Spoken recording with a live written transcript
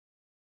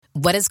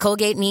What does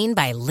Colgate mean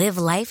by live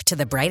life to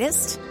the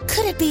brightest?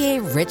 Could it be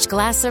a rich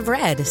glass of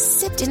red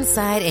sipped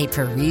inside a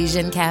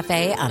Parisian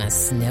cafe on a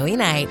snowy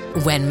night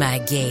when my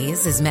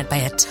gaze is met by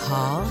a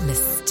tall,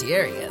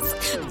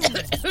 mysterious...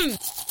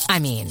 I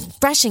mean,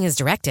 brushing is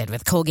directed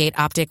with Colgate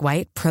Optic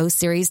White Pro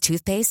Series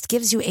toothpaste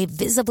gives you a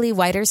visibly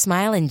whiter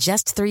smile in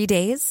just 3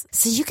 days,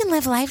 so you can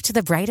live life to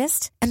the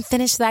brightest and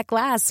finish that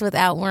glass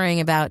without worrying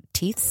about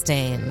teeth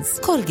stains.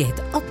 Colgate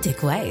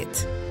Optic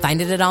White.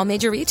 Find it at all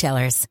major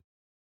retailers.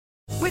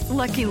 With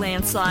Lucky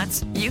Land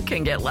Slots, you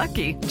can get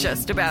lucky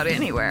just about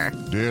anywhere.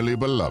 Dearly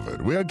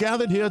beloved, we are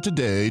gathered here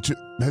today to...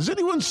 Has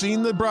anyone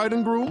seen the bride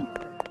and groom?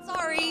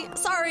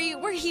 Sorry,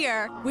 we're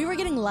here. We were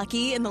getting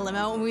lucky in the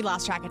limo and we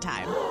lost track of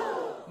time.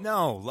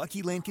 No,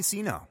 Lucky Land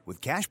Casino, with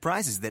cash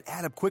prizes that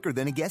add up quicker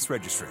than a guest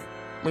registry.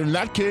 In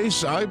that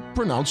case, I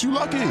pronounce you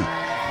lucky.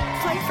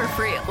 Play for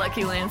free at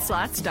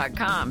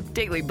LuckyLandSlots.com.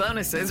 Daily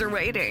bonuses are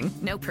waiting.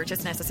 No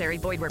purchase necessary.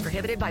 Void where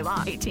prohibited by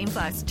law.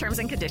 18+. Terms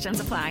and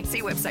conditions apply.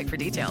 See website for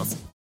details.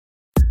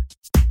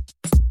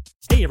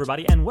 Hey,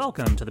 everybody, and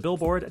welcome to the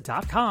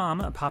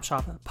Billboard.com Pop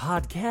Shop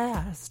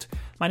Podcast.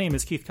 My name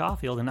is Keith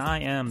Caulfield, and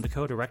I am the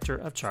co-director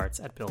of charts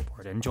at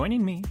Billboard. And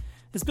joining me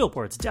is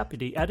Billboard's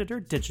deputy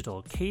editor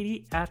digital,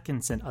 Katie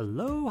Atkinson.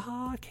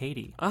 Aloha,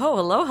 Katie. Oh,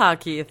 aloha,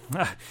 Keith.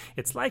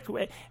 It's like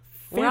we're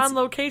on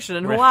location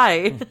in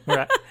Hawaii.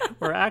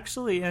 We're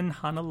actually in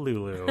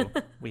Honolulu.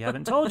 We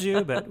haven't told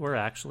you, but we're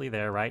actually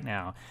there right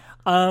now.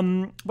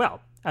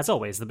 Well, as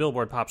always, the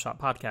Billboard Pop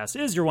Shop Podcast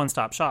is your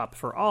one-stop shop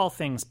for all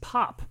things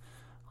pop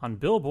on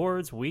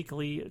Billboard's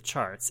weekly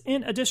charts.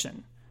 In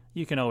addition,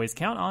 you can always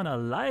count on a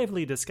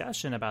lively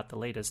discussion about the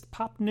latest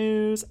pop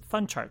news,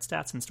 fun chart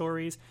stats and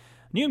stories,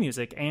 new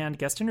music, and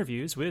guest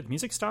interviews with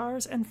music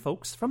stars and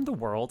folks from the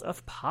world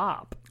of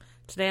pop.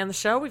 Today on the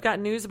show, we've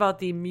got news about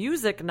the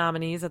music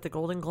nominees at the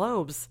Golden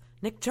Globes.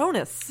 Nick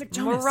Jonas.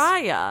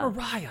 Mariah.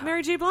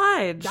 Mary J.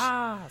 Blige.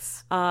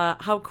 Yes.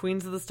 How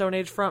Queens of the Stone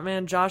Age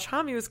frontman Josh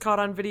Homme was caught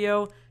on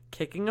video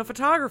kicking a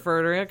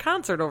photographer during a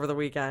concert over the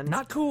weekend.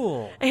 Not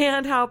cool.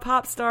 And how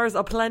pop stars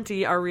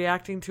aplenty are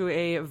reacting to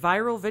a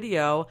viral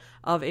video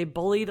of a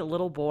bullied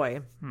little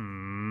boy.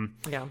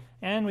 Yeah.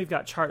 And we've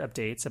got chart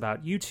updates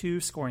about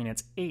U2 scoring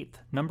its 8th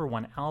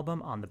 #1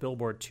 album on the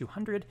Billboard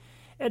 200,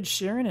 Ed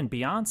Sheeran and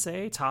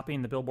Beyonce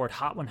topping the Billboard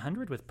Hot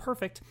 100 with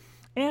Perfect,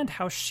 and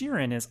how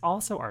Sheeran is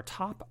also our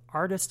top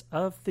artist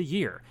of the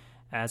year,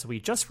 as we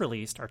just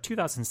released our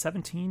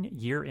 2017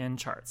 year-end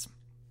charts.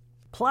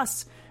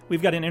 Plus,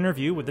 we've got an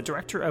interview with the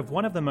director of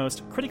one of the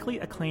most critically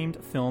acclaimed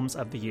films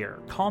of the year,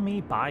 Call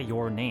Me By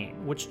Your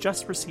Name, which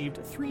just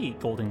received 3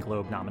 Golden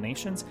Globe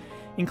nominations,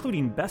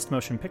 including Best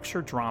Motion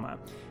Picture Drama.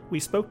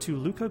 We spoke to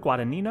Luca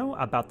Guadagnino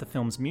about the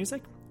film's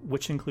music,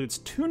 which includes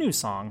 2 new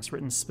songs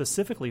written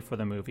specifically for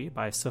the movie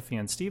by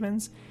Sufjan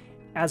Stevens,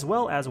 as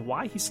well as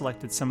why he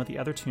selected some of the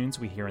other tunes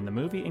we hear in the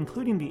movie,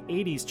 including the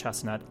 80s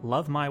chestnut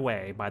Love My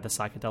Way by the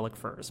Psychedelic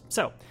Furs.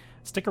 So,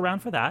 stick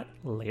around for that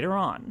later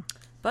on.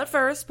 But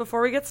first,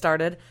 before we get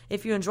started,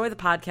 if you enjoy the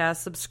podcast,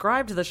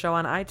 subscribe to the show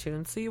on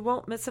iTunes so you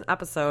won't miss an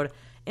episode,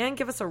 and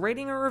give us a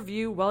rating or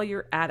review while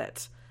you're at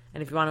it.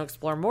 And if you want to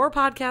explore more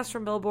podcasts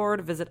from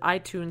Billboard, visit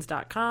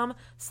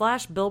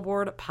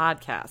itunes.com/Billboard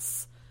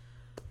Podcasts.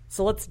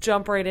 So let's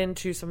jump right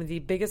into some of the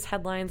biggest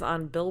headlines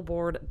on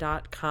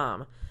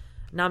Billboard.com.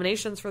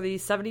 Nominations for the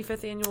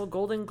 75th Annual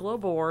Golden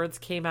Globe Awards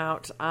came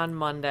out on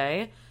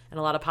Monday, and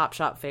a lot of Pop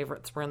Shop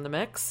favorites were in the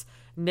mix.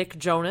 Nick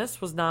Jonas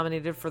was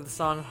nominated for the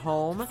song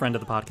Home. Friend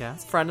of the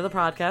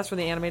podcast for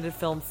the animated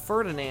film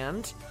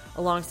Ferdinand,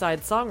 alongside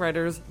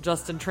songwriters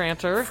Justin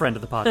Tranter. Friend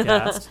of the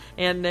podcast.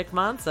 And Nick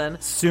Monson.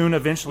 Soon,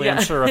 eventually,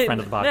 I'm sure, a friend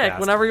of the podcast. Nick,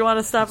 whenever you want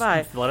to stop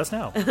by. Let us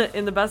know.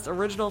 In the Best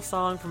Original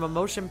Song from a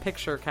Motion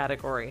Picture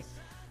category.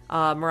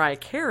 Mariah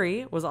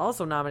Carey was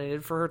also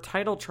nominated for her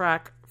title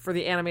track for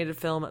the animated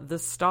film The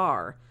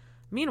Star.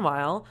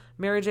 Meanwhile,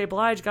 Mary J.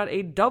 Blige got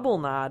a double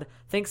nod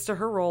thanks to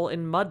her role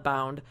in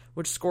Mudbound,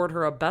 which scored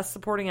her a Best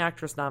Supporting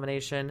Actress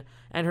nomination,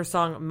 and her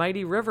song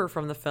Mighty River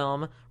from the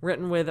film,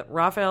 written with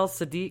Raphael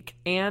Saadiq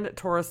and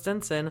Tora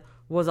Stinson,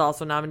 was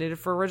also nominated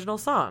for Original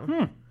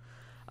Song.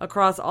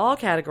 Across all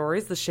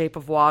categories, The Shape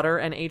of Water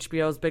and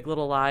HBO's Big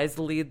Little Lies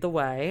lead the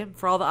way.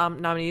 For all the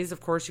nominees,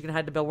 of course, you can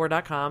head to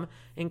Billboard.com,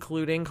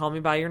 including Call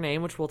Me By Your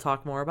Name, which we'll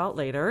talk more about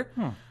later.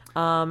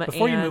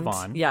 Before you move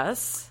on.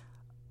 Yes?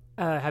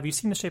 Have you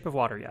seen The Shape of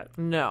Water yet?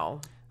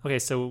 No. Okay,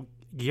 so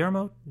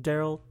Guillermo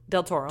del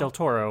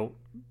Toro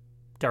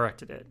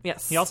directed it.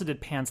 Yes. He also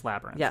did Pan's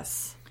Labyrinth.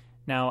 Yes.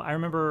 Now, I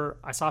remember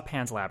I saw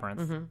Pan's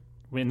Labyrinth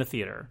in the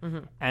theater,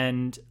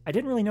 and I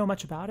didn't really know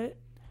much about it,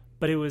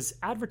 but it was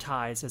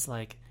advertised as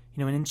like,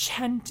 an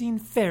enchanting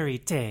fairy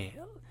tale.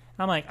 And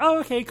I'm like, oh,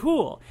 okay,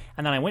 cool.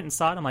 And then I went and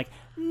saw it, and I'm like,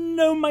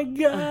 no, my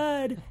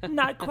God,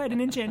 not quite an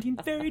enchanting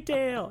fairy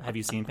tale. Have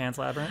you seen Pan's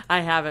Labyrinth?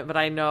 I haven't, but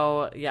I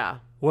know, yeah.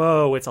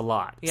 Whoa, it's a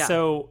lot. Yeah.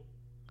 So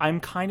I'm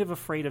kind of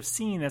afraid of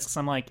seeing this because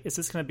I'm like, is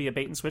this going to be a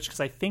bait and switch? Because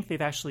I think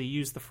they've actually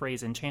used the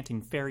phrase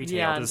enchanting fairy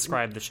tale to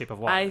describe The Shape of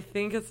Water. I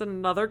think it's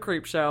another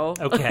creep show.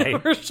 Okay.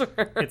 For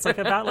sure. It's like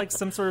about like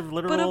some sort of But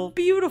literal a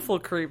beautiful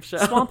creep show.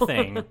 Swamp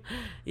Thing.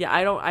 Yeah,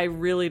 I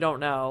really don't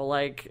know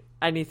like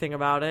anything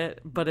about it,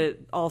 but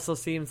it also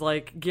seems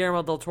like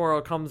Guillermo del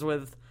Toro comes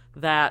with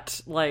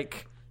that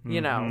like,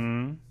 you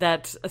know,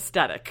 that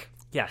aesthetic.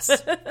 Yes.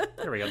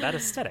 There we go. That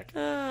aesthetic.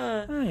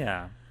 Oh,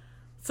 yeah.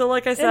 So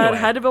like I said, Anyway.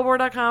 head to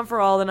Billboard.com for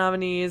all the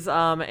nominees,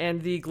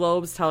 and the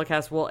Globes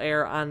telecast will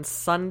air on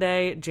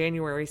Sunday,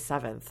 January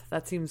 7th.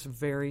 That seems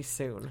very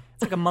soon.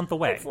 It's like a month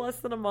away. It's less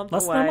than a month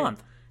Less away. than a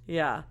month.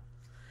 Yeah.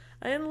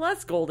 And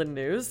less golden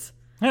news.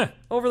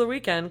 Over the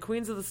weekend,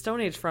 Queens of the Stone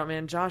Age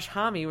frontman Josh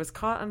Homme was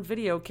caught on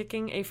video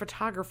kicking a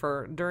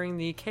photographer during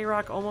the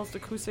K-Rock Almost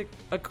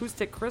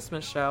Acoustic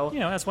Christmas show You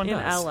know, as one in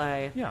does.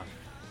 LA. Yeah.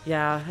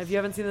 Yeah, if you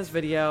haven't seen this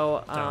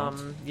video,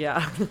 Don't.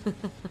 yeah.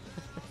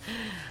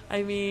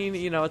 I mean,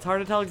 you know, it's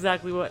hard to tell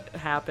exactly what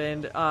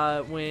happened.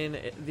 When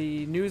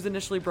the news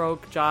initially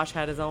broke, Josh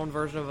had his own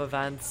version of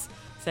events,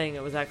 saying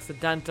it was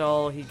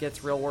accidental. He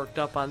gets real worked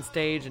up on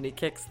stage, and he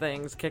kicks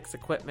things, kicks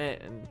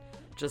equipment, and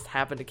just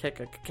happened to kick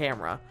a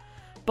camera.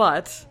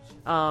 But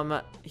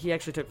he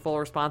actually took full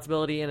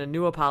responsibility in a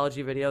new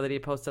apology video that he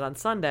posted on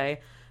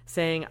Sunday,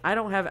 saying, "I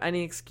don't have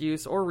any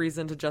excuse or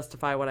reason to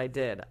justify what I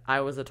did. I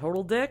was a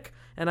total dick,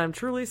 and I'm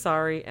truly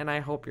sorry, and I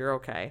hope you're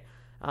okay."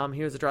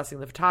 He was addressing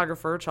the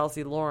photographer,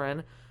 Chelsea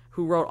Lauren,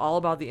 who wrote all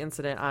about the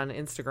incident on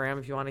Instagram,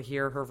 if you want to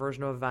hear her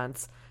version of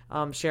events,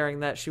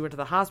 sharing that she went to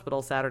the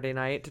hospital Saturday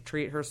night to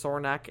treat her sore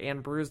neck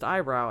and bruised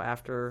eyebrow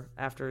after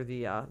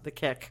the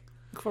kick.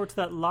 Look forward to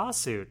that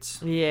lawsuit.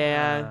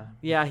 Yeah.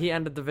 He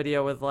ended the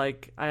video with,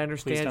 like, "I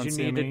understand don't you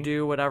sue need me." to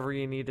do whatever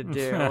you need to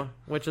do,"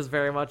 which is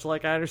very much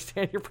like, "I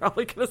understand you're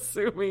probably going to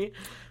sue me,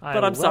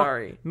 but I'm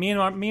sorry." Me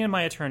and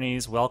my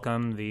attorneys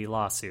welcome the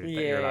lawsuit that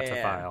you're about to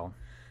Yeah. file.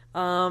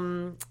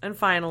 And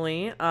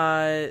finally,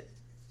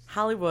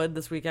 Hollywood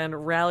this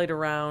weekend rallied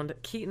around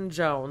Keaton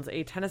Jones,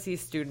 a Tennessee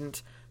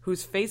student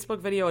whose Facebook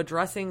video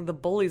addressing the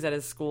bullies at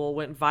his school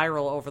went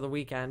viral over the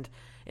weekend.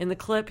 In the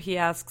clip, he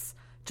asks,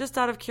 "Just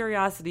out of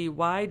curiosity,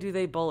 why do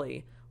they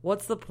bully?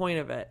 What's the point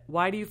of it?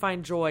 Why do you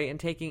find joy in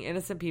taking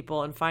innocent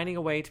people and finding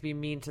a way to be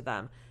mean to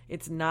them?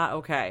 It's not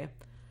okay."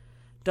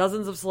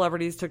 Dozens of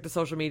celebrities took to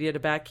social media to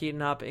back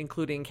Keaton up,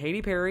 including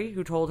Katy Perry,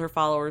 who told her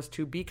followers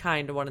to be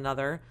kind to one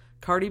another,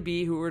 Cardi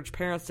B, who urged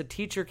parents to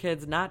teach your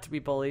kids not to be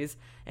bullies,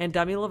 and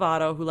Demi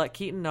Lovato, who let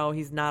Keaton know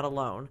he's not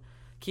alone.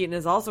 Keaton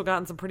has also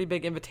gotten some pretty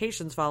big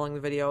invitations following the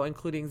video,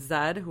 including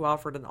Zedd, who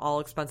offered an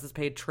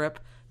all-expenses-paid trip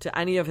to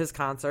any of his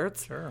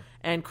concerts. Sure.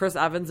 And Chris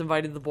Evans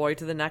invited the boy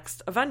to the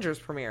next Avengers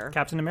premiere.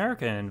 Captain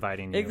America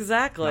inviting you.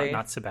 Exactly.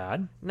 Not so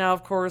bad. Now,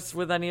 of course,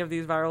 with any of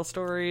these viral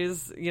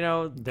stories, you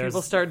know, There's-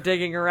 people start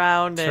digging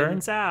around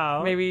Turns and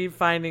out. maybe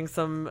finding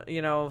some,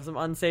 you know, some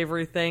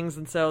unsavory things.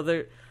 And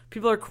so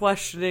people are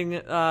questioning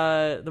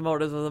the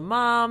motives of the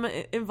mom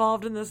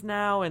involved in this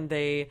now, and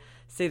they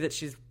say that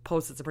she's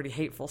posted some pretty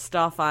hateful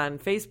stuff on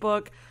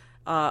Facebook.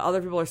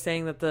 Other people are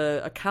saying that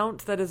the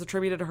account that is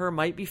attributed to her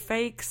might be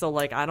fake, so,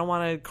 like, I don't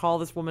want to call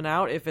this woman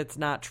out if it's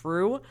not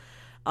true.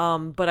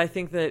 But I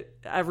think that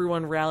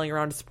everyone rallying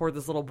around to support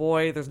this little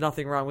boy, there's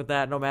nothing wrong with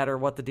that, no matter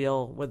what the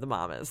deal with the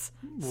mom is.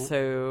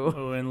 So,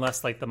 Oh,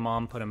 unless, like, the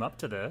mom put him up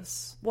to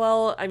this.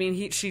 well, I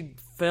mean, she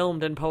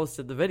filmed and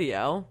posted the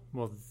video.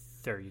 Well,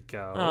 there you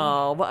go.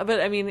 Oh,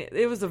 but I mean,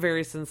 it was a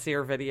very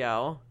sincere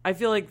video. I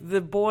feel like the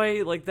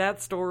boy, like,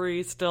 that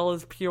story still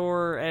is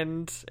pure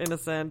and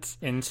innocent.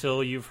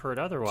 Until you've heard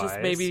otherwise. Just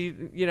maybe,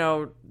 you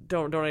know,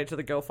 don't donate to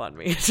the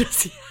GoFundMe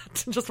just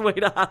yet. Just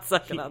wait a hot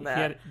second on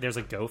that. There's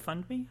a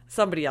GoFundMe?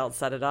 Somebody else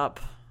set it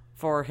up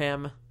for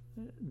him.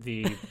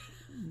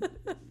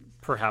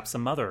 Perhaps a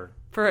mother.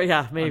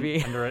 Yeah,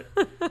 maybe. Under it.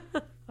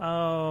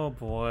 Oh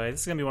boy, this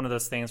is gonna be one of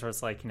those things where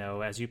it's like, you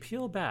know, as you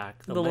peel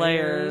back the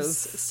layers,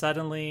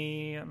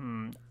 suddenly,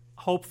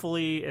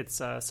 hopefully,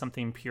 it's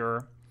something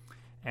pure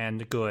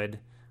and good.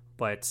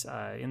 But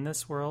in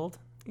this world,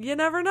 You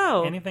never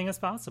know. anything is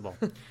possible.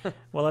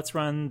 Well, let's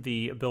run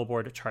the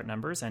Billboard chart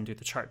numbers and do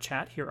the chart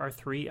chat. Here are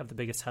three of the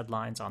biggest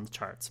headlines on the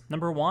charts.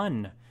 Number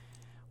one,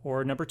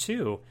 or number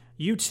two,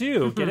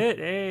 U2, get it?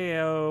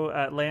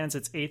 Ayo, lands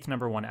its 8th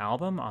number one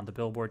album on the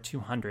Billboard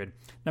 200.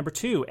 Number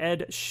two,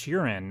 Ed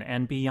Sheeran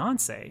and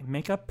Beyonce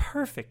make a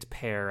perfect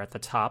pair at the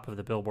top of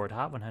the Billboard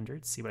Hot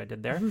 100. See what I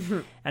did there?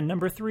 And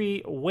number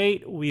three,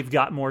 wait, we've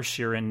got more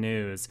Sheeran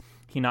news.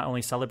 He not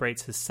only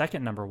celebrates his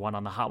second number one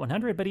on the Hot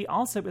 100, but he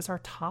also is our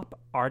top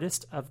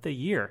artist of the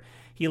year.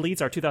 He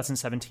leads our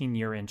 2017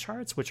 year-end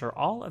charts, which are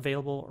all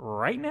available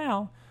right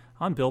now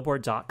on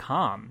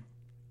Billboard.com.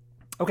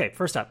 Okay,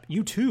 first up,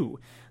 U2.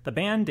 The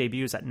band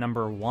debuts at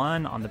number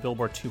one on the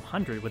Billboard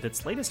 200 with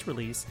its latest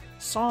release,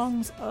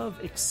 Songs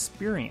of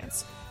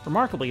Experience.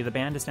 Remarkably, the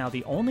band is now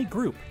the only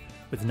group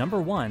with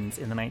number ones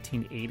in the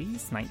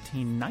 1980s,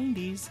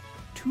 1990s,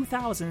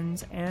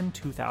 2000s, and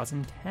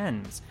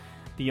 2010s.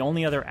 The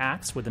only other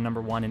acts with the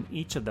number one in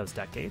each of those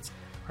decades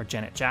are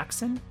Janet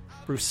Jackson,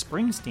 Bruce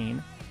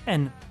Springsteen,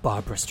 and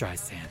Barbra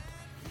Streisand.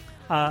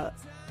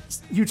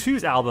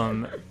 U2's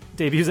album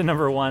debuts at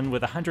number 1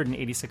 with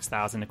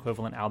 186,000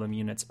 equivalent album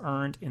units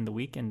earned in the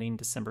week ending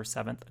December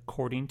 7th,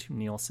 according to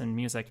Nielsen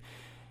Music.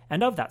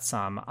 And of that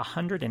sum,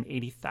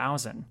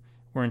 180,000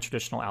 were in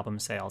traditional album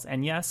sales.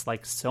 And yes,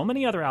 like so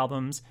many other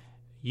albums,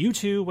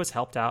 U2 was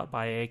helped out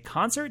by a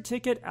concert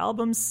ticket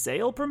album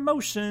sale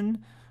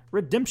promotion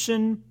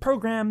redemption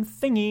program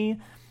thingy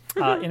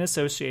in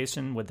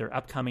association with their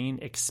upcoming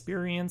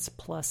Experience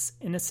Plus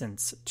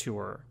Innocence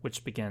tour,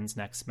 which begins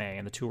next May.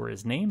 And the tour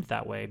is named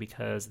that way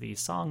because the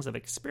Songs of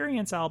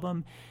Experience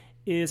album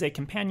is a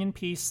companion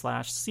piece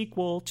 /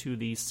 sequel to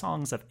the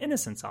Songs of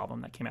Innocence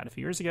album that came out a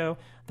few years ago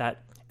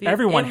that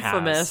everyone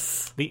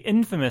has. The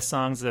infamous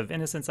Songs of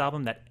Innocence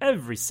album that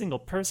every single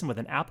person with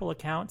an Apple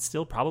account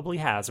still probably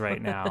has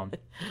right now.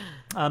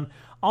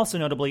 Also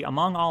notably,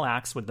 among all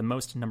acts with the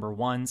most number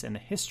ones in the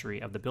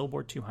history of the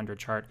Billboard 200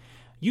 chart,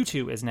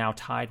 U2 is now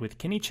tied with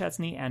Kenny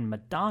Chesney and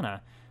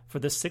Madonna for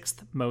the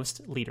 6th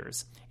most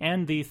leaders,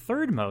 and the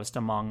 3rd most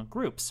among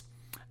groups.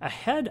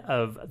 Ahead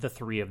of the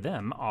 3 of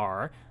them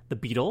are the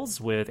Beatles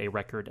with a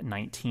record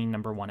 19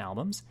 number 1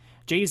 albums,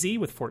 Jay-Z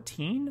with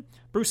 14,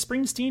 Bruce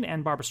Springsteen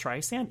and Barbra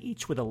Streisand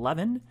each with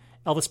 11,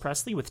 Elvis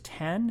Presley with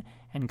 10,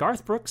 and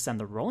Garth Brooks and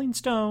the Rolling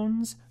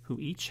Stones, who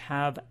each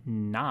have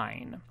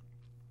 9.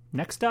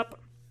 Next up,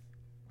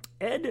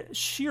 Ed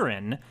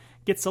Sheeran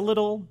gets a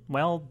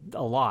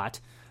lot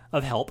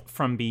of help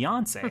from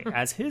Beyonce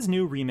as his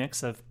new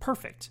remix of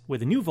Perfect,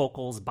 with new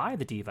vocals by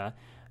the diva,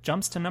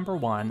 jumps to number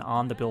 1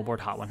 on the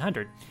Billboard Hot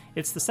 100.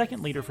 It's the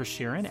 2nd leader for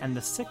Sheeran and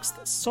the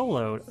 6th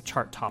solo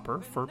chart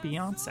topper for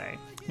Beyonce.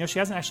 You know, she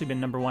hasn't actually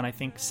been number 1, I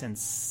think,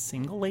 since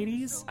Single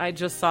Ladies. I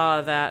just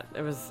saw that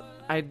it was.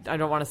 I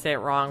don't want to say it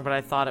wrong, but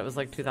I thought it was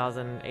like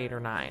 2008 or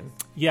 9.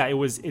 Yeah, it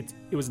was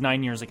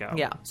 9 years ago.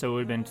 Yeah. So it would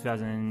have been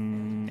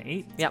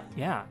 2008? Yep.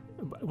 Yeah,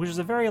 which is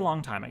a very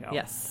long time ago.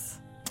 Yes.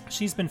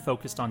 She's been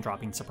focused on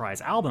dropping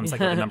surprise albums like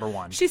the number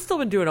 1. She's still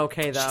been doing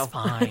okay, though.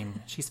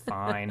 She's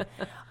fine.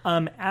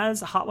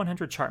 As Hot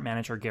 100 chart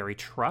manager Gary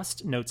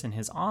Trust notes in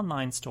his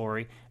online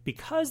story,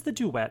 because the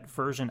duet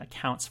version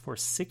accounts for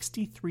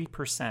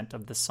 63%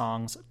 of the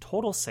song's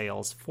total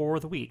sales for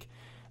the week,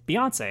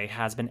 Beyonce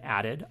has been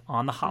added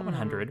on the Hot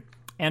 100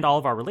 and all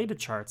of our related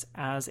charts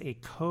as a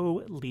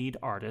co-lead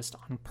artist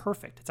on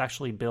Perfect. It's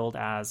actually billed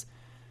as,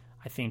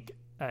 I think,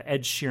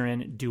 Ed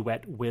Sheeran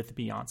duet with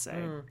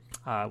Beyonce,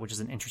 which is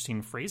an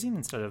interesting phrasing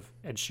instead of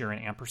Ed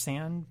Sheeran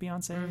ampersand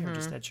Beyonce or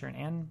just Ed Sheeran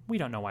and. We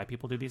don't know why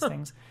people do these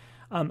things.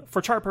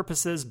 For chart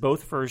purposes,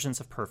 both versions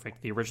of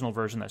Perfect, the original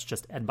version that's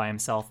just Ed by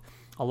himself,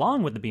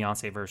 along with the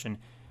Beyonce version,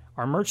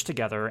 are merged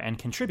together and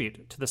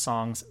contribute to the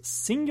song's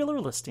singular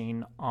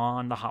listing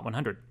on the Hot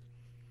 100.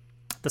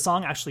 The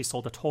song actually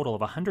sold a total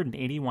of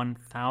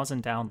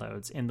 181,000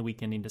 downloads in the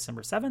week ending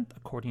December 7th,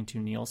 according to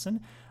Nielsen,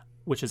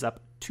 which is up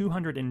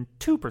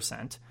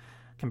 202%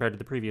 compared to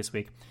the previous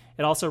week.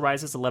 It also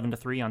rises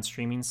 11-3 on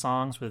streaming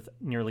songs with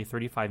nearly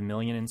 35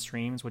 million in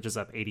streams, which is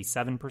up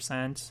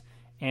 87%.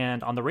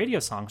 And on the radio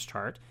songs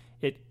chart,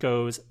 it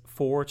goes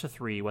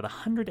 4-3 with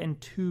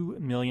 102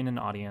 million in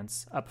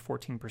audience, up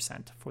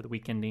 14% for the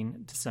week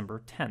ending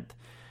December 10th.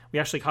 We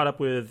actually caught up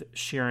with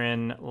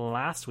Sheeran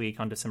last week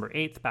on December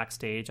 8th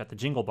backstage at the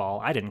Jingle Ball.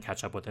 I didn't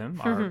catch up with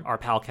him. Our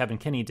pal Kevin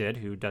Kinney did,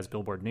 who does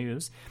Billboard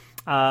News.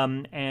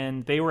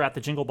 And they were at the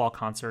Jingle Ball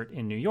concert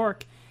in New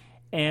York.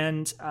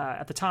 And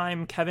at the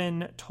time,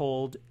 Kevin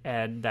told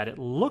Ed that it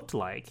looked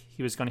like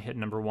he was going to hit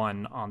number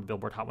 1 on the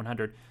Billboard Hot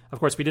 100. Of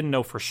course, we didn't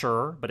know for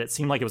sure, but it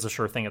seemed like it was a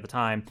sure thing at the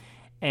time.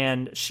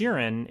 And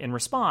Sheeran, in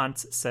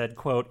response, said,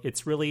 quote,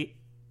 "It's really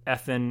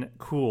effing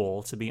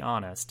cool, to be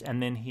honest."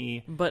 And then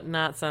he... But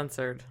not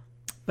censored.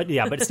 But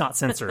it's not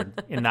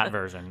censored in that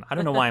version. I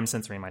don't know why I'm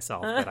censoring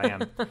myself, but I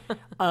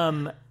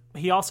am.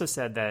 He also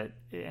said that,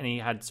 and he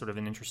had sort of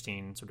an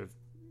interesting sort of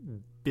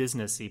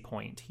businessy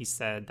point. He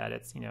said that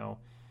it's, you know,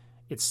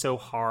 it's so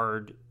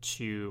hard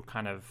to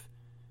kind of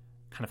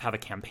have a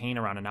campaign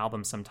around an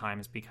album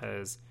sometimes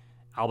because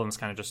albums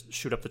kind of just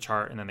shoot up the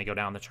chart and then they go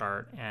down the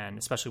chart. And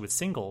especially with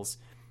singles,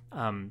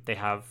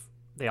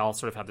 they all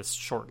sort of have this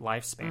short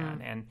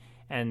lifespan,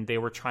 and they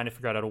were trying to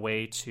figure out a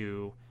way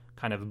to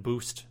kind of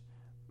boost,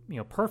 you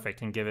know,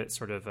 Perfect and give it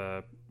sort of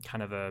a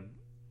kind of a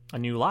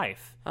new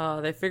life.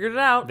 They figured it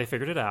out.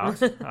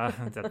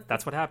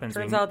 That's what happens.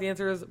 Turns out the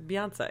answer is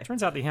Beyonce.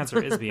 Turns out the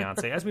answer is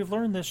Beyonce, as we've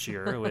learned this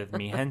year with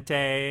Mi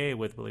Gente,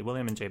 with Willie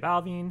William and J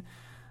Balvin,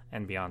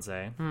 and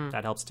Beyonce.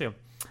 That helps too.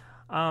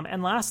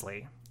 And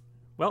lastly,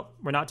 well,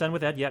 we're not done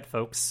with Ed yet,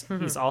 folks.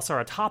 He's also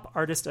our top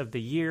artist of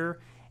the year.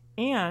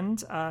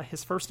 And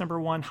his first number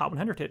 1 Hot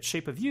 100 hit,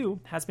 Shape of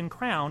You, has been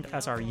crowned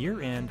as our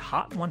year-end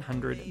Hot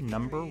 100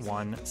 number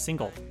 1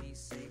 single.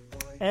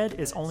 Ed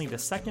is only the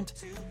 2nd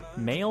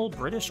male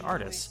British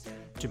artist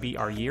to be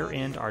our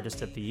year-end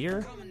artist of the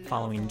year,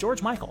 following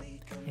George Michael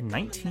in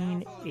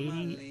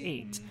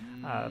 1988.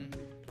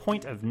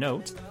 Point of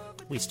note,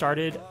 we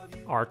started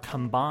our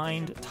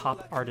combined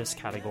top artist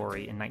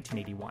category in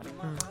 1981.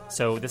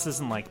 So this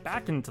isn't like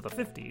back into the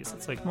 50s.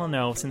 It's like, well,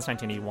 no, since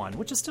 1981,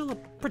 which is still a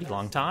pretty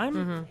long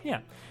time.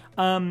 Yeah.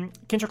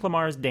 Kendrick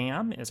Lamar's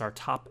Damn is our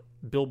top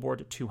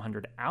Billboard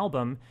 200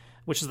 album,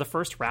 which is the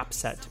first rap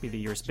set to be the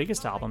year's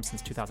biggest album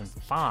since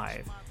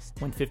 2005,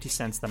 when 50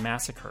 Cent's The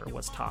Massacre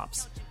was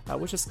tops,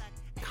 which is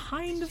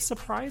kind of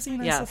surprising,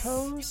 I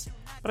suppose.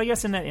 But I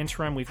guess in that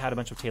interim, we've had a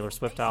bunch of Taylor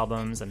Swift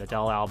albums and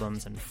Adele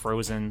albums and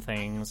Frozen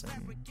things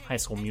and High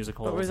School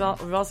Musicals. But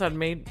we've also had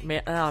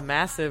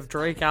massive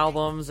Drake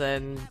albums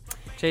and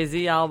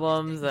Jay-Z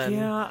albums. And...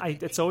 Yeah,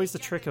 it's always the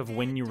trick of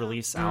when you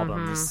release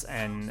albums.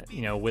 And,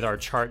 with our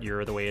chart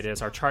year the way it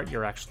is, our chart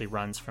year actually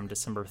runs from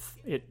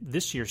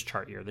this year's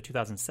chart year, the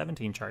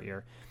 2017 chart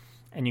year,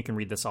 and you can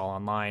read this all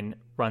online,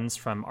 runs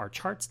from our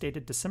charts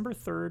dated December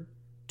 3rd,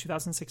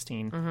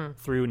 2016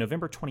 through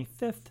November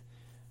 25th,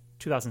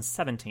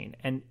 2017.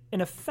 And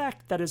in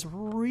effect, that is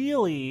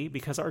really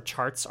because our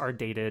charts are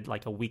dated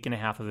like a week and a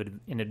half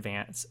in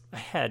advance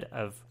ahead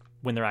of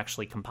when they're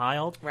actually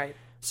compiled. Right.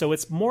 So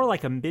it's more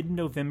like a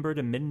mid-November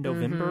to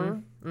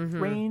mid-November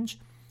range.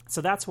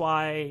 So that's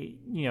why,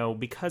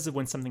 because of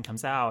when something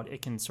comes out,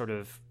 it can sort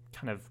of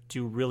kind of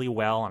do really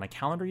well on a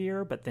calendar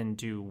year, but then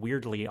do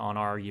weirdly on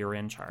our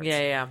year-end charts.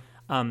 Yeah.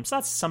 So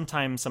that's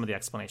sometimes some of the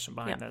explanation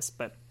behind this.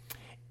 But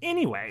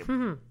anyway,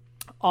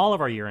 all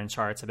of our year-end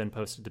charts have been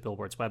posted to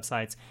Billboard's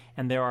websites,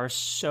 and there are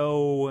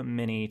so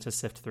many to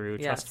sift through.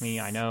 Trust me,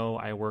 I know.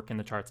 I work in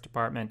the charts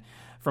department.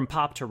 From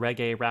pop to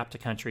reggae, rap to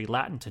country,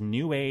 Latin to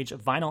new age,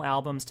 vinyl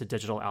albums to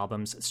digital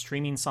albums,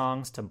 streaming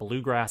songs to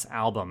bluegrass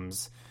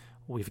albums.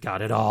 We've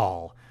got it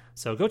all.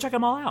 So go check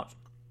them all out.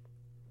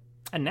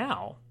 And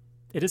now,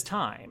 it is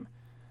time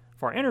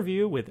for our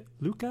interview with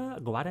Luca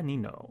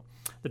Guadagnino,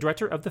 the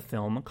director of the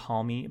film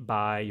Call Me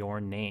By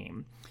Your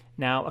Name.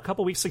 Now, a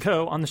couple weeks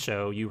ago on the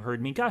show, you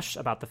heard me gush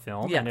about the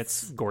film and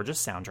its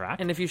gorgeous soundtrack.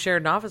 And if you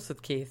shared an office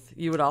with Keith,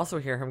 you would also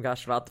hear him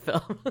gush about the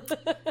film.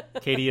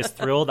 Katie is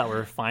thrilled that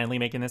we're finally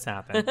making this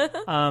happen.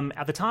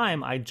 At the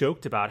time, I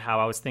joked about how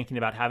I was thinking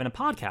about having a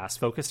podcast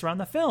focused around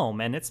the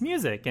film and its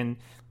music. And,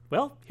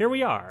 well, here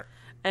we are.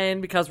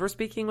 And because we're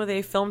speaking with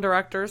a film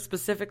director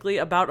specifically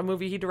about a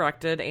movie he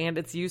directed and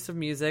its use of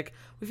music,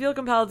 we feel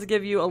compelled to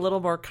give you a little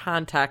more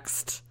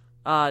context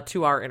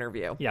to our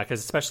interview. Yeah,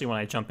 because especially when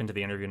I jump into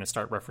the interview and I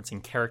start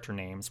referencing character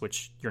names,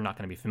 which you're not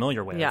going to be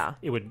familiar with,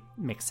 it would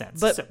make sense.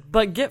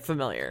 But get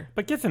familiar.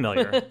 But get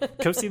familiar.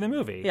 Go see the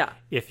movie. Yeah.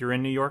 If you're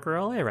in New York or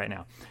LA right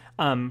now.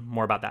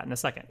 More about that in a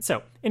second.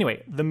 So,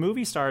 anyway, the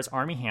movie stars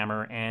Armie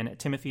Hammer and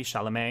Timothée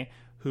Chalamet,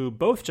 who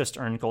both just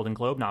earned Golden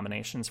Globe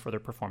nominations for their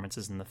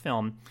performances in the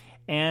film.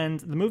 And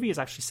the movie is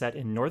actually set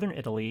in northern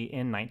Italy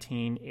in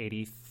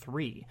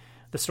 1983.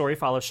 The story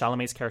follows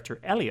Chalamet's character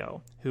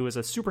Elio, who is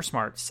a super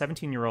smart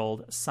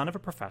 17-year-old son of a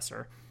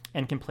professor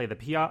and can play the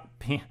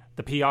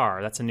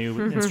PR, that's a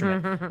new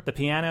instrument, the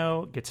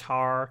piano,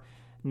 guitar,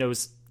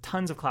 knows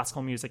tons of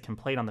classical music, can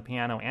play it on the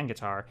piano and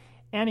guitar,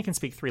 and he can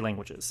speak 3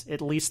 languages, at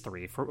least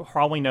 3. For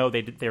all we know,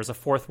 there's a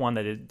 4th one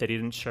that he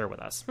didn't share with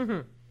us.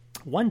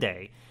 One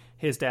day,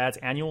 his dad's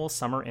annual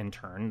summer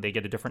intern, they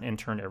get a different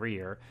intern every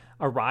year,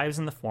 arrives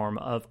in the form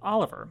of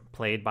Oliver,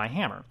 played by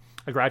Hammer,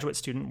 a graduate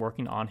student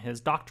working on his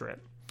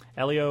doctorate.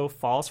 Elio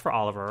falls for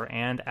Oliver,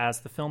 and as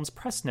the film's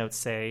press notes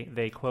say,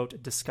 they,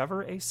 quote,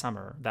 discover a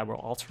summer that will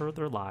alter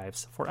their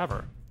lives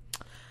forever.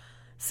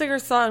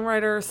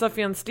 Singer-songwriter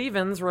Sufjan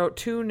Stevens wrote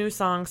 2 new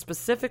songs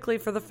specifically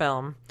for the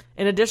film,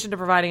 in addition to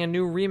providing a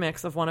new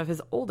remix of one of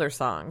his older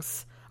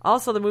songs.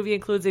 Also, the movie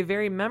includes a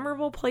very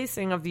memorable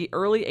placing of the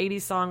early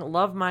 80s song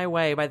Love My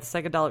Way by the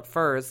Psychedelic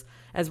Furs,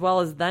 as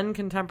well as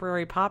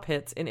then-contemporary pop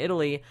hits in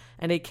Italy,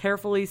 and many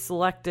carefully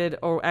selected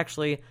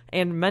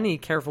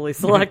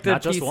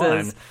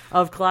pieces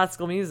of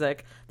classical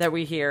music that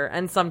we hear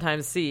and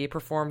sometimes see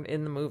performed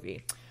in the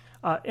movie.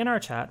 In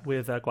our chat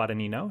with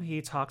Guadagnino,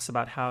 he talks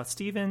about how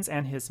Stevens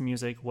and his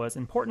music was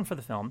important for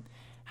the film,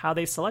 how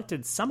they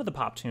selected some of the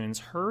pop tunes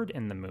heard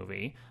in the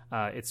movie.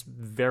 It's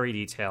very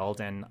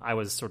detailed, and I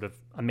was sort of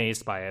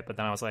amazed by it, but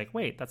then I was like,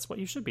 wait, that's what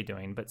you should be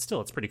doing. But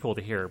still, it's pretty cool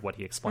to hear what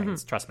he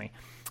explains, trust me.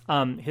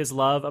 His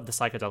love of the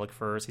Psychedelic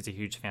Furs, he's a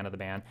huge fan of the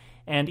band,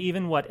 and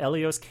even what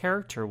Elio's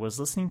character was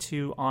listening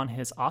to on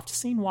his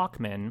oft-seen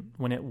Walkman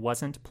when it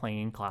wasn't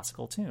playing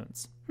classical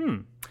tunes.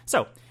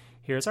 So,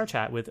 here's our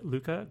chat with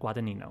Luca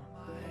Guadagnino.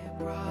 My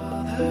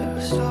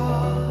brother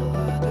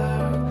Solder,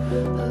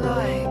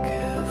 like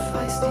a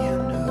feisty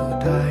who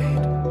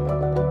died.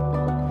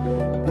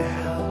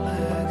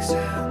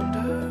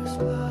 Alexander's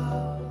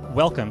love.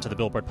 Welcome to the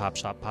Billboard Pop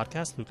Shop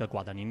podcast, Luca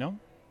Guadagnino.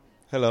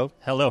 Hello.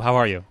 Hello, how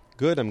are you?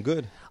 Good, I'm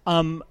good.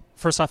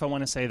 First off, I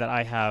want to say that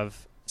I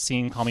have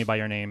seen Call Me By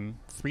Your Name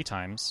 3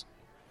 times.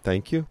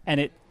 Thank you.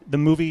 And the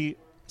movie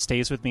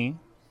stays with me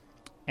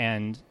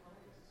and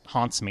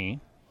haunts me,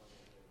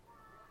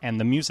 and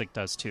the music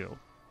does too.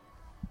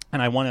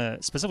 And I want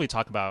to specifically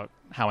talk about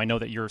how I know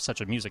that you're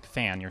such a music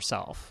fan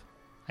yourself.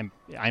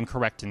 I'm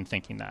correct in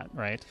thinking that,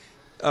 right?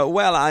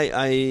 Well,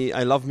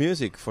 I love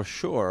music for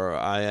sure.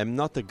 I am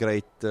not a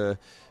great.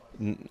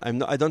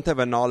 I don't have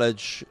a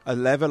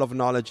level of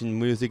knowledge in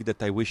music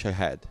that I wish I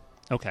had.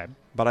 Okay.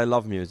 But I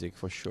love music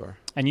for sure.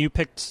 And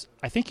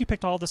I think you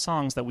picked all the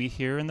songs that we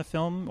hear in the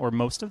film, or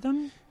most of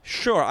them?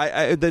 Sure.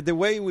 The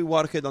way we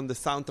worked on the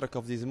soundtrack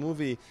of this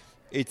movie,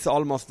 it's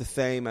almost the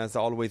same as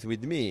always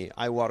with me.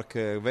 I work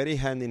very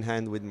hand in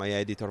hand with my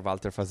editor,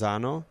 Walter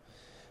Fasano,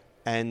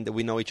 and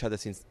we know each other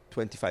since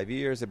 25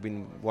 years. I've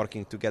been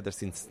working together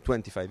since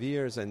 25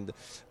 years, and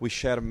we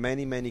share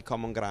many, many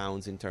common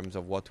grounds in terms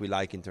of what we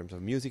like in terms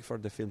of music for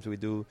the films we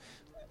do.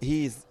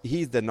 He's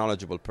the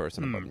knowledgeable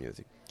person about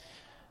music.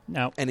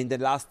 Now, and in the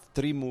last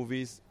 3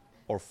 movies,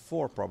 or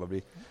 4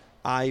 probably,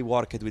 I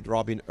worked with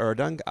Robin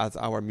Erdang as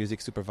our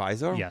music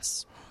supervisor.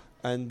 Yes.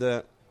 And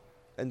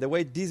the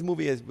way this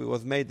movie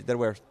was made, there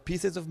were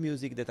pieces of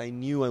music that I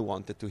knew I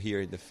wanted to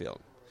hear in the film.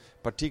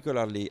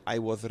 Particularly, I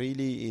was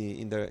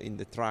really in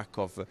the track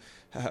of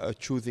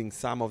choosing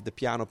some of the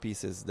piano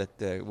pieces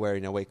that were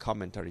in a way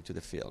commentary to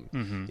the film.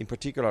 Mm-hmm. In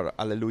particular,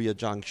 Alleluia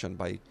Junction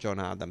by John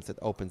Adams that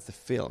opens the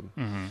film,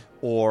 mm-hmm.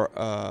 or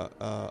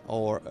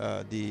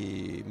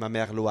the Ma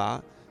Mère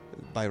Loire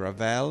by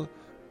Ravel.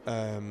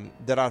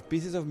 There are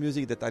pieces of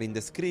music that are in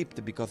the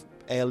script because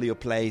Elio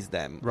plays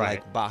them, right.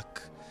 like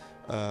Bach.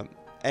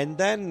 And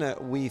then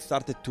we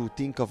started to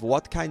think of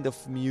what kind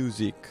of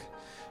music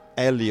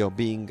Elio,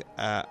 being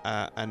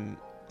a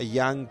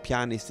young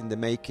pianist in the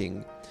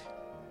making,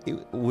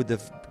 would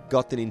have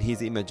gotten in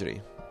his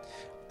imagery.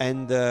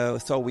 And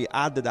so we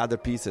added other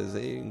pieces,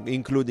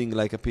 including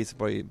like a piece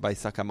by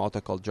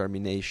Sakamoto called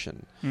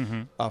Germination,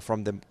 mm-hmm.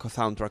 From the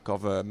soundtrack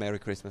of Merry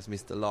Christmas,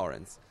 Mr.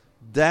 Lawrence.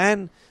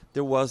 Then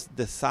there was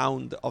the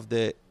sound of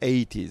the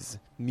 80s,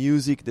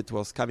 music that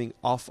was coming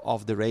off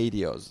of the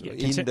radios.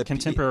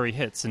 Contemporary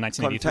hits in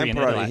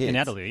 1983 in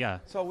Italy, yeah.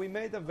 So we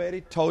made a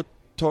very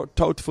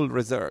thoughtful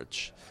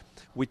research.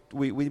 We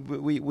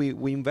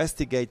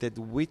investigated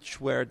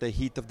which were the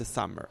hit of the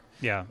summer.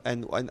 Yeah.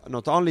 And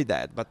not only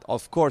that, but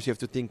of course you have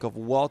to think of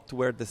what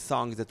were the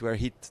songs that were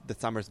hit the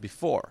summers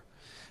before.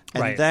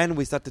 And right. then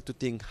we started to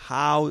think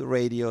how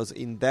radios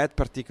in that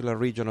particular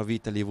region of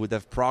Italy would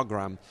have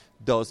programmed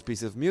those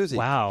pieces of music.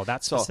 Wow,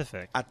 that's so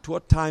specific. At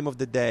what time of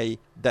the day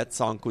that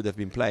song could have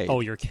been played.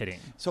 Oh, you're kidding.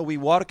 So we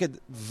worked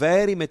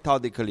very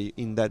methodically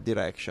in that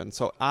direction.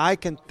 So I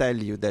can tell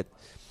you that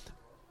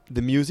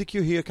the music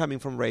you hear coming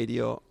from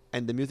radio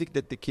and the music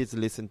that the kids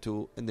listen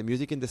to and the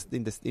music in the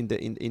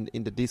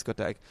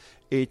discotheque,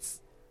 it's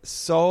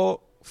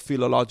so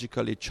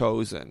philologically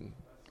chosen.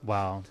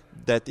 Wow.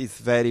 That is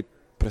very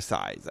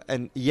precise.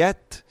 And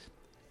yet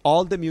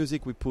all the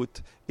music we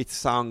put, it's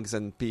songs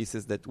and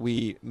pieces that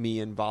me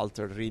and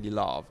Walter really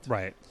loved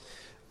right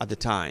at the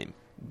time.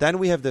 Then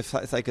we have the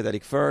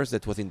psychedelic verse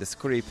that was in the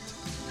script.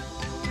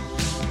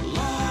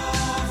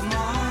 Love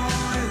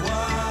my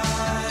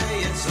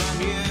way, it's a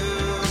new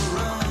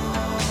road.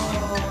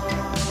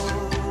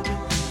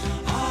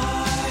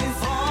 I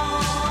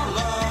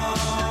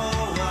follow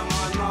where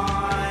my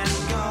mind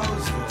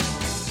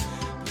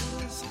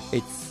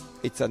goes.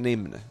 It's an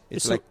hymn.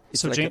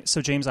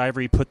 So James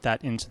Ivory put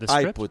that into the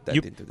script? I put that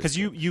into the script. Because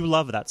you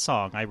love that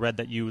song. I read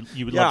that you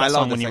loved I that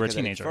song love when the you were a psychedelic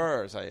teenager.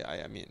 Verse.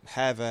 I mean,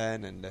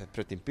 Heaven and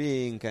Pretty in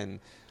Pink and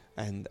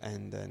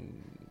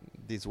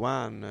this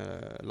one,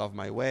 Love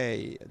My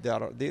Way.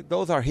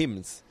 Those are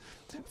hymns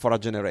for a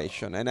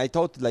generation. And I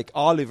thought like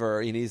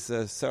Oliver in his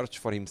search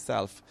for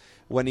himself,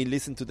 when he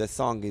listened to the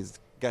song, is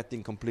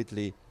getting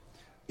completely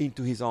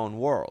into his own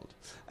world.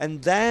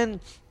 And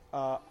then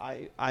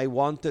I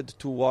wanted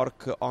to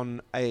work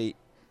on a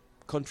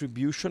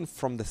contribution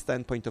from the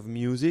standpoint of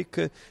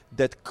music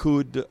that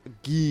could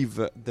give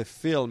the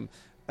film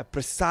a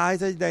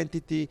precise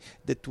identity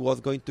that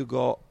was going to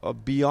go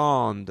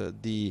beyond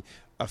the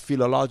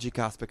philologic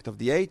aspect of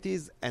the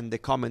 80s and the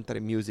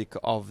commentary music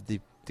of the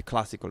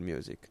classical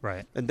music.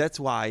 Right. And that's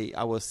why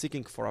I was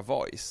seeking for a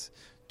voice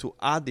to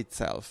add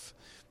itself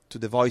to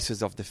the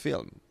voices of the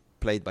film,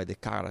 played by the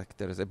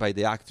characters, by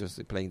the actors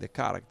playing the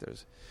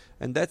characters.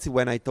 And that's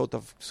when I thought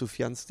of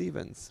Sufjan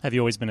Stevens. Have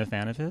you always been a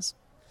fan of his?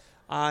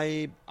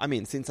 I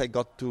mean, since I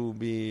got to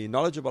be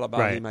knowledgeable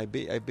about him, I've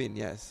been,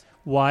 yes.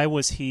 Why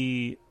was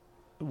his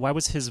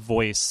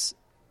voice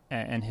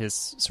and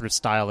his sort of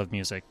style of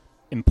music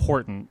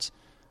important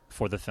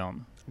for the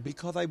film?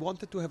 Because I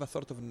wanted to have a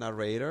sort of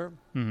narrator,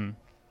 mm-hmm.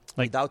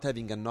 without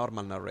having a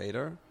normal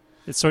narrator.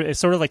 It's sort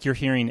of like you're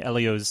hearing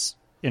Elio's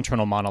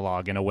internal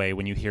monologue in a way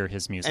when you hear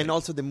his music. And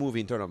also the movie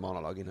internal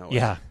monologue in a way.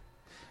 Yeah.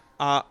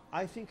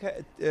 I think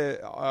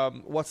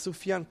what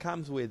Sufjan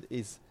comes with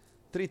is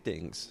 3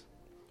 things.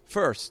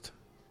 First,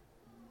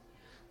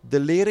 the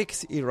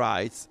lyrics he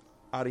writes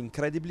are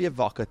incredibly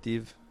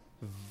evocative,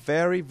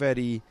 very,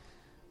 very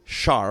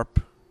sharp,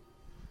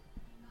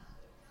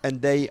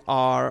 and they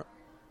are,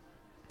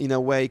 in a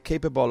way,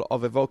 capable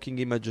of evoking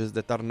images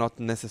that are not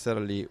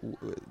necessarily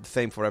the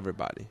same for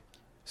everybody.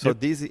 So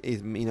this,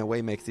 in a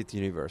way, makes it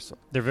universal.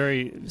 They're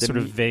very sort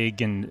of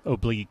vague and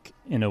oblique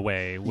in a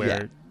way,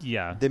 where,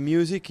 yeah. The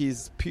music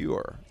is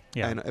pure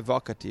and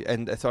evocative,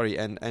 and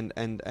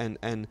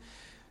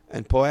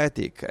and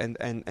poetic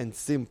and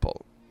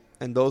simple,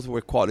 and those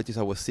were qualities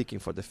I was seeking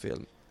for the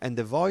film. And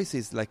the voice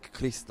is like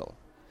crystal.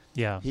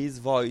 Yeah, his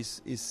voice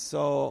is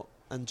so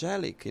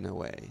angelic in a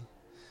way.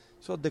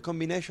 So the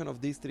combination of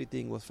these 3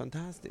 things was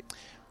fantastic.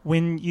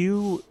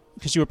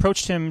 Because you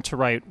approached him to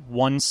write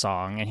one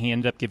song and he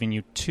ended up giving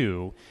you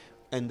 2.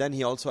 And then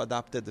he also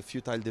adapted the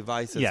Futile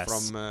Devices Yes.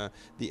 from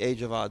The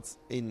Age of Odds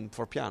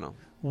for piano.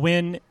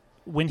 When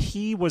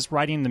he was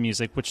writing the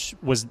music,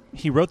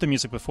 he wrote the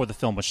music before the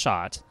film was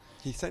shot.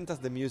 He sent us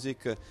the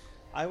music,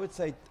 I would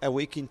say, a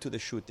week into the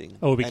shooting.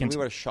 Oh, a week and into-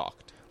 we were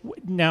shocked.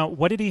 Now,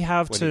 what did he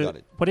have When he got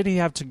it. What did he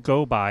have to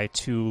go by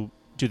to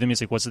do the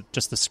music? Was it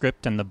just the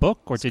script and the book,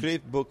 or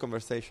Script, book,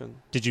 conversation.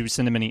 did you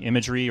send him any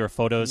imagery or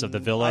photos of the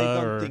villa? I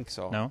don't or, think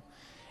so. No.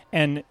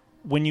 And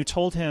when you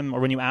told him,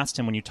 or when you asked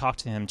him, when you talked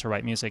to him to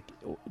write music,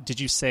 did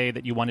you say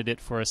that you wanted it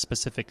for a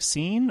specific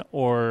scene,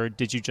 or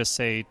did you just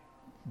say,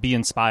 be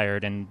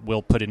inspired and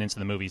we'll put it into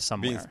the movie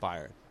somewhere? Be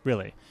inspired.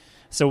 Really?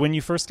 So when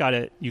you first got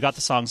it, you got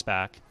the songs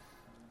back.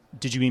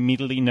 Did you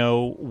immediately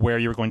know where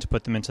you were going to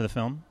put them into the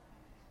film?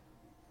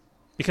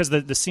 Because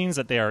the scenes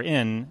that they are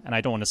in, and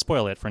I don't want to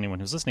spoil it for anyone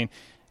who's listening,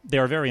 they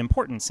are very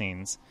important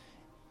scenes.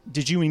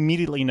 Did you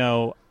immediately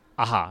know,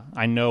 aha,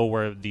 I know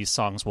where these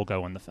songs will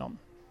go in the film?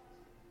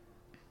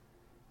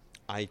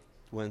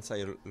 Once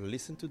I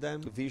listened to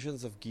them,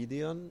 Visions of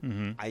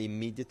Gideon, I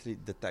immediately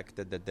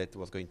detected that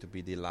was going to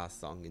be the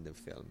last song in the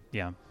film.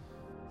 Yeah.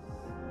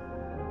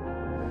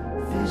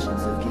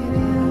 Visions of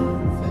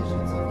Gideon,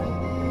 visions of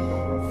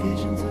Gideon,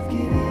 visions of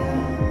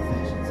Gideon,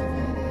 visions of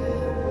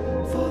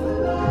Gideon. For the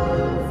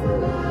love, the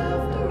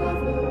laughter of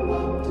the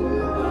walk to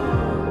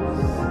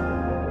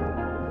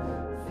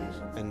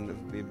us. And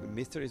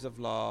Mystery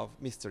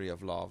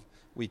of Love,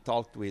 we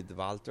talked with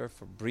Walter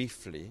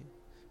briefly,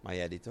 my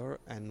editor,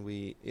 and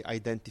we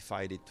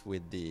identified it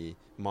with the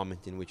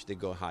moment in which they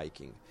go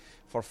hiking.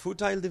 For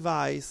Futile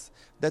Device,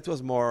 that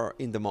was more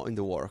in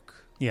the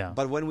work. Yeah.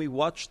 But when we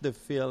watched the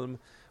film,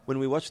 when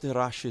we watched the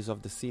rushes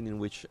of the scene in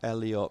which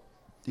Elio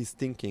is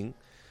thinking,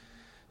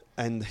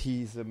 and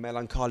he's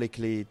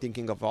melancholically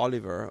thinking of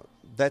Oliver,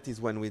 that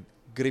is when we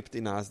gripped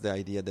in us the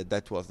idea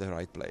that was the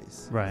right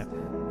place. Right.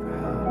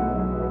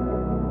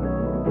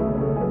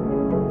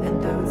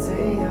 And don't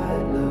say I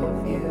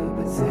love you,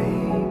 but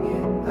saying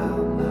it out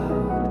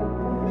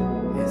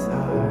loud is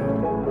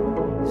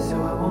hard.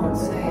 So I won't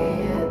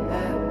say it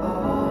at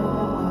all.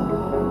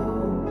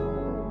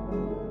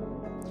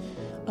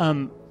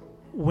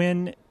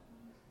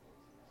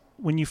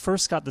 When you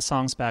first got the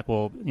songs back,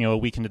 a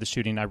week into the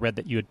shooting, I read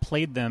that you had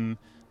played them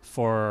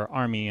for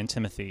Army and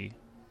Timothy.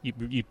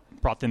 You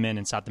brought them in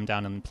and sat them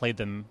down and played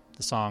them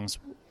the songs.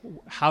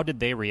 How did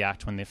they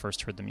react when they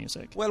first heard the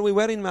music? Well, we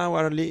were in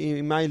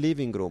my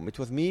living room. It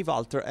was me,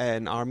 Walter,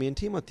 and Army and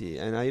Timothy.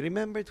 And I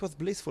remember it was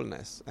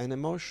blissfulness and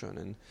emotion.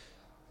 And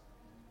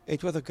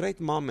it was a great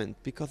moment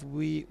because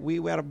we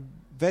were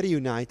very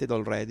united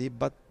already,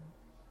 but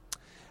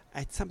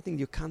it's something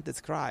you can't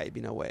describe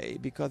in a way.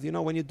 Because,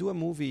 when you do a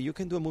movie, you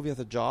can do a movie as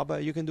a job,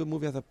 you can do a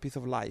movie as a piece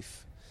of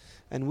life.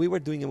 And we were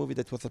doing a movie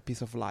that was a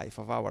piece of life,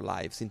 of our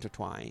lives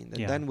intertwined.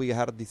 And then we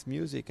heard this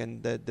music,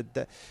 and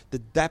the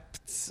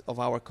depths of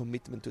our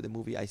commitment to the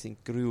movie, I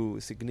think, grew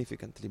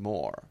significantly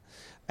more.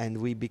 And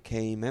we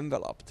became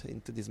enveloped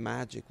into this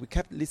magic. We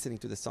kept listening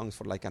to the songs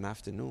for like an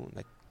afternoon,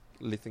 like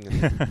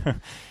listening.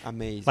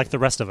 Amazing. Like the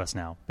rest of us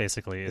now,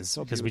 basically, It's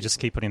so because we just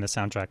keep putting the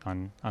soundtrack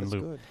on That's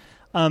loop.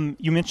 good.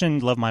 You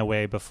mentioned Love My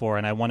Way before,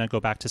 and I want to go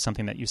back to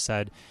something that you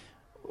said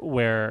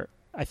where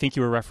I think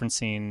you were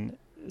referencing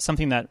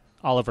something that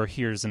Oliver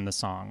hears in the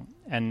song.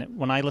 And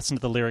when I listen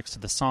to the lyrics to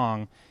the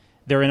song,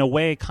 they're in a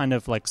way kind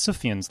of like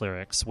Sufjan's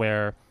lyrics,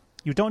 where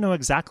you don't know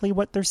exactly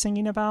what they're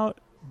singing about,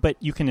 but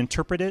you can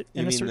interpret it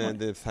in a certain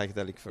way. The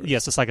psychedelic first?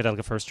 Yes, the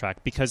psychedelic first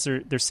track, because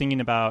they're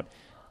singing about,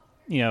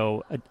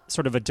 a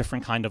sort of a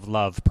different kind of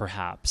love,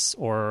 perhaps,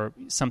 or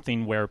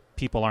something where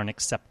people aren't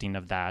accepting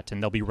of that,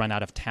 and they'll be run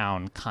out of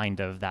town, kind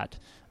of that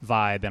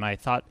vibe. And I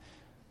thought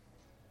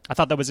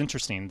that was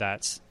interesting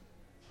that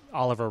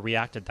Oliver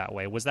reacted that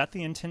way. Was that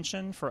the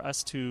intention for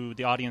us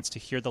the audience, to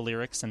hear the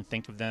lyrics and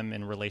think of them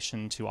in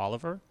relation to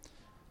Oliver?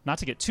 Not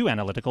to get too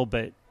analytical,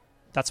 but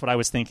that's what I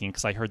was thinking,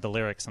 because I heard the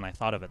lyrics and I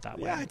thought of it that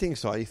way. Yeah, I think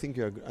so. I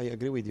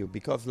agree with you,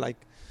 because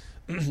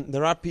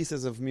there are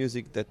pieces of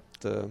music that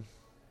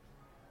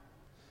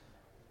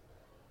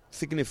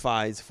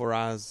signifies for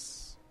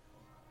us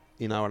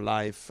in our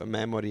life a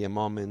memory, a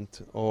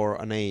moment, or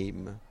an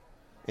aim.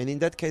 And in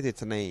that case,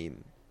 it's an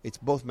aim. It's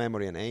both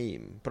memory and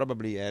aim.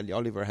 Probably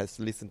Oliver has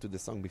listened to the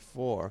song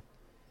before.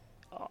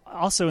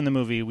 Also in the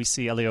movie, we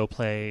see Elio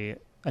play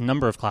a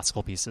number of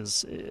classical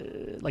pieces.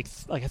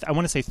 I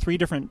want to say 3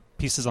 different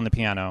pieces on the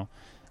piano,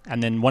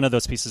 and then one of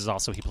those pieces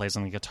also he plays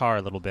on the guitar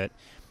a little bit.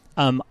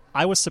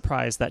 I was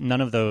surprised that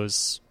none of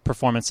those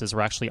performances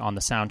were actually on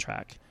the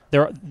soundtrack.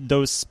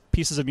 Those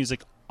pieces of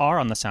music are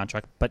on the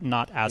soundtrack, but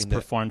not as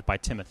performed by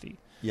Timothy.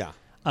 Yeah.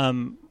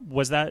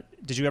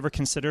 Did you ever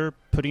consider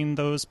putting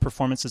those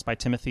performances by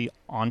Timothy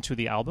onto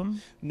the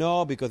album?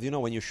 No, because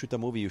when you shoot a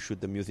movie, you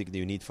shoot the music that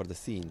you need for the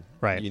scene.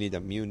 Right. You need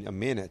a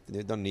minute.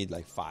 You don't need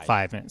 5.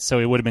 5 minutes. So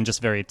it would have been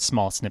just very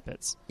small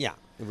snippets. Yeah,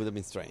 it would have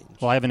been strange.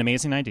 Well, I have an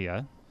amazing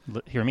idea.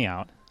 Hear me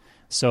out.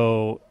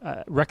 So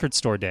Record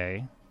Store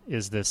Day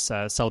is this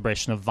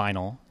celebration of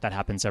vinyl that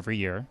happens every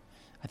year.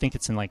 I think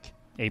it's in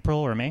April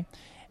or May.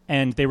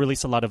 And they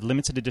release a lot of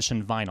limited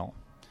edition vinyl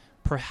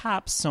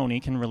perhaps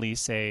Sony can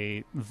release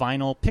a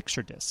vinyl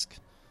picture disc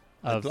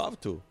I'd love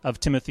to. of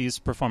Timothy's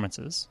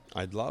performances.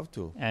 I'd love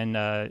to. And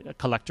a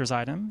collector's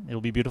item.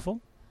 It'll be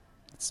beautiful.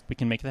 We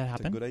can make that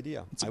happen. It's a good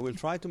idea. I will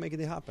try to make it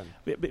happen.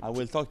 I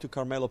will talk to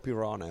Carmelo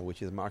Pirone,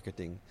 which is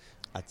marketing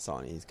at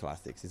Sony. He's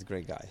classics. He's a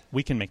great guy.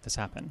 We can make this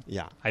happen.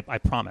 Yeah. I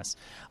promise.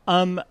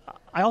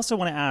 I also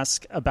want to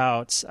ask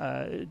about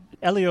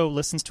Elio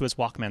listens to his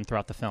Walkman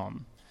throughout the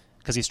film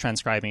because he's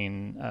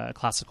transcribing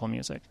classical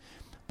music.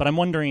 But I'm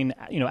wondering,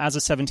 as a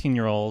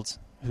 17-year-old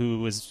who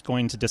was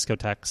going to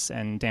discotheques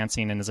and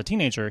dancing, and as a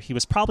teenager, he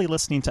was probably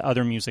listening to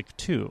other music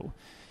too.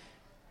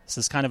 This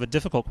is kind of a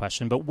difficult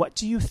question, but what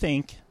do you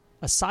think,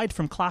 aside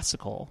from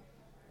classical,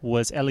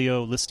 was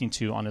Elio listening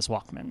to on his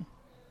Walkman?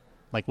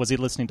 Like, was he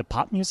listening to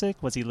pop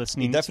music? Was he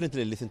listening? He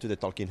definitely listened to the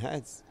Talking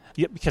Heads.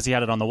 Yeah, because he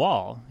had it on the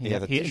wall. He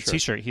had a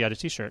t-shirt. He had a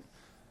T-shirt.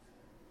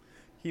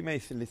 He may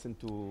have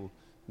listened to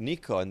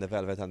Nico and the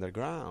Velvet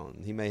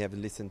Underground. He may have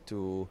listened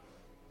to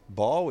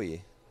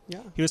Bowie.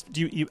 Yeah. He was.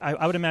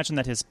 I would imagine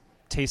that his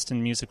taste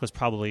in music was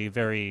probably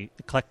very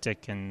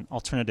eclectic and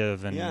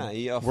alternative and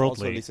he worldly.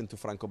 also listened to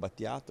Franco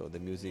Battiato, the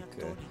music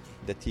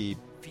that he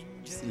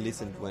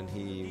listened when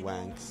he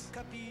wanks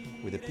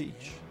with a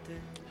peach.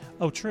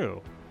 Oh,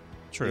 true.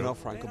 You know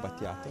Franco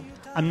Battiato?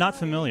 I'm not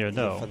familiar,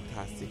 though.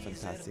 He's a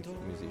fantastic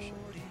musician.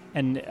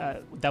 And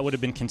that would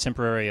have been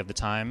contemporary of the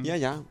time?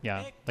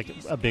 Yeah. Like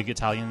a big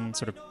Italian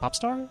sort of pop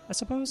star, I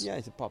suppose? Yeah,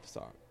 he's a pop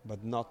star,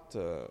 but not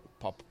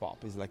pop.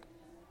 He's like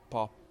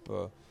pop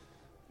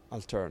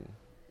altern.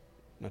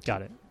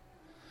 Got it.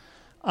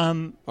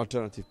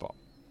 Alternative pop.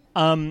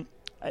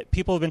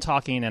 People have been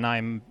talking, and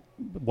I'm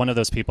one of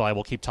those people. I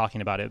will keep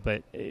talking about it,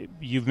 but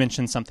you've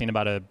mentioned something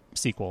about a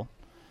sequel.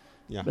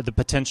 Yeah. The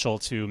potential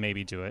to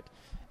maybe do it.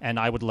 And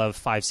I would love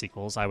 5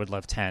 sequels. I would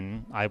love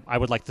 10. I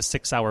would like the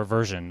 6-hour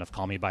version of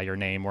Call Me By Your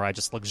Name where I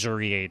just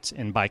luxuriate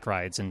in bike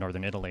rides in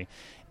northern Italy.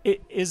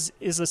 Is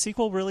a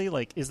sequel really,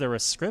 like, is there a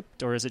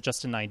script or is it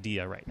just an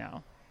idea right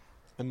now?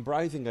 I'm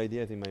browsing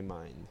ideas in my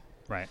mind.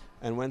 Right.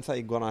 And once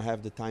I'm going to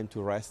have the time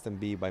to rest and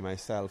be by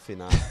myself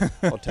in a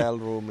hotel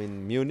room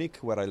in Munich,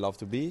 where I love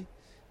to be,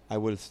 I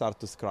will start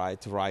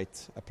to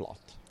write a plot.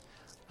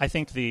 I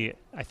think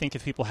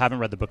if people haven't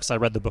read the book, because I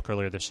read the book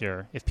earlier this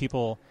year, if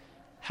people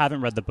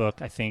haven't read the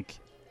book, I think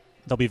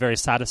they'll be very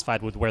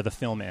satisfied with where the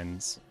film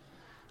ends,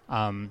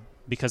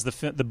 because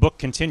the book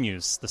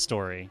continues the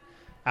story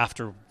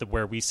after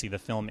where we see the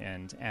film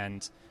end,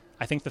 and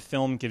I think the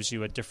film gives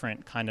you a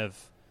different kind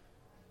of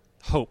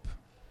hope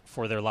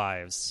for their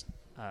lives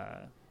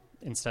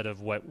instead of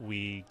what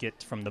we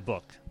get from the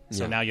book.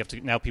 So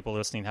now people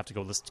listening have to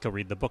go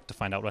read the book to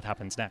find out what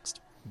happens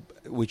next.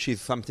 Which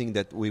is something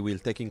that we will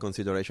take in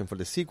consideration for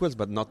the sequels,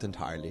 but not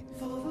entirely.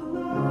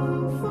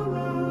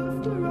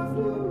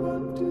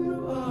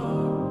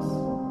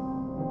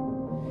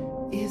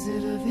 Is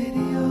it a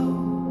video?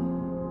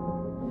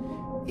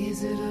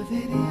 Is it a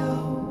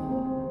video?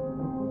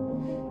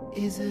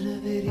 Is it a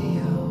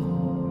video?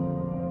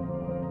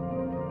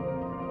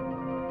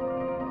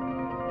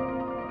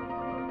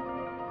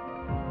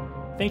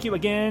 Thank you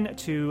again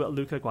to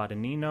Luca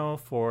Guadagnino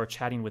for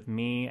chatting with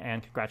me,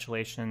 and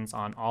congratulations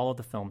on all of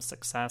the film's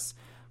success.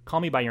 Call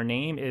Me By Your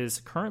Name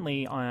is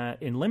currently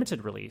in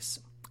limited release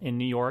in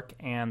New York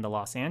and the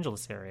Los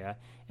Angeles area,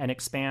 and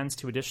expands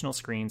to additional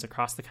screens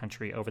across the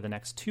country over the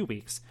next 2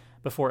 weeks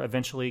before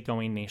eventually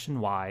going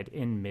nationwide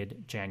in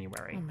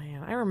mid-January. Oh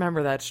man, I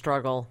remember that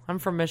struggle. I'm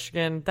from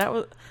Michigan.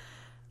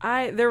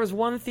 There was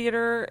one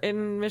theater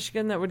in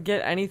Michigan that would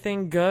get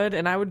anything good,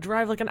 and I would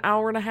drive like an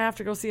hour and a half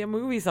to go see a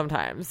movie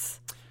sometimes.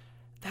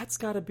 That's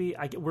got to be.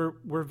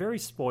 We're very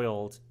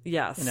spoiled.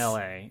 Yes. In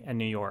LA and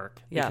New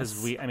York,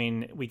 because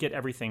yes. we get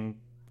everything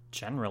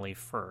generally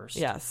first.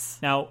 Yes.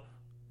 Now,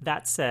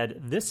 that said,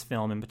 this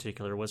film in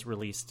particular was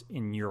released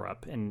in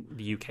Europe and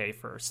the UK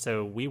first,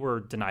 so we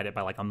were denied it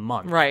by like a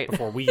month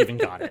before we even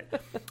got it.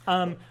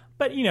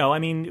 But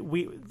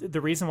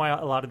the reason why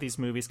a lot of these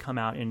movies come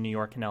out in New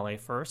York and LA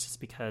first is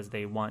because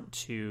they want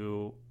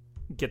to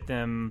get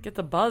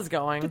the buzz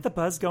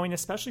going,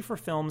 especially for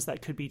films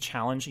that could be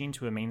challenging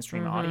to a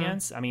mainstream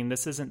audience. I mean,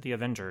 this isn't The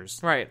Avengers,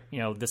 right?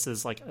 This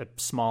is like a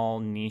small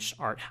niche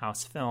art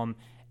house film,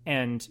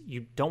 and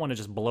you don't want to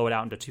just blow it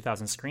out into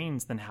 2,000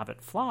 screens then have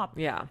it flop.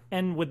 Yeah.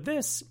 And with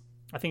this,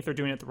 I think they're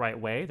doing it the right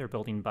way. They're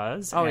building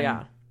buzz. Oh,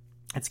 yeah.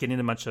 It's getting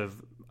a bunch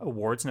of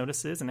awards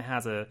notices, and it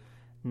has a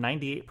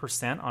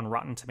 98% on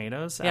Rotten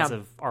Tomatoes as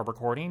of our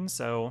recording.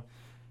 So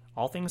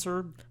all things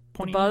are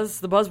pointing.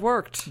 The buzz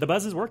worked. The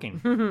buzz is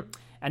working.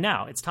 And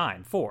now it's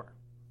time for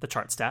the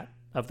chart stat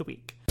of the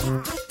week.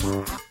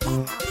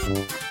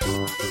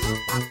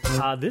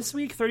 This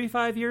week,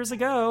 35 years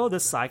ago, the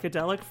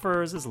Psychedelic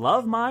Furs'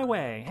 Love My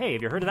Way, hey,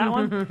 have you heard of that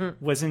one?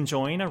 Was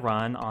enjoying a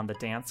run on the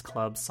Dance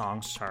Club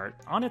Songs chart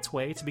on its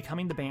way to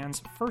becoming the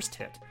band's first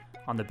hit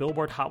on the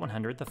Billboard Hot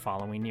 100 the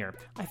following year.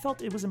 I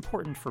felt it was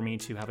important for me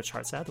to have a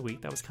chart set of the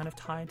week that was kind of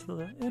tied to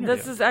the interview.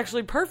 This is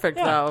actually perfect,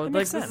 though. It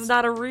makes sense. This is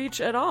not a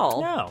reach at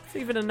all. No. It's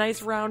even a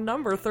nice round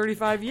number,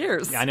 35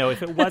 years. Yeah, I know.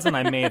 If it wasn't,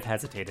 I may have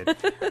hesitated.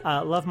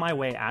 Love My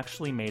Way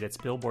actually made its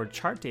Billboard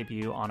chart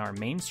debut on our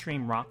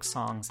mainstream rock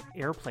songs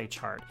airplay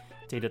chart,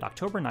 dated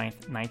October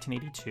 9th,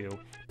 1982,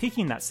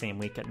 peaking that same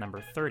week at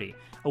number 30.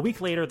 A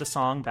week later, the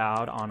song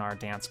bowed on our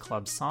Dance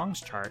Club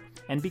Songs chart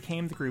and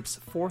became the group's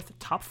fourth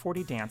top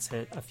 40 dance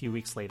hit a few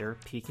weeks later,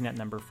 peaking at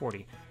number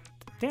 40.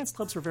 Dance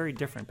clubs were very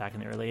different back in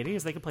the early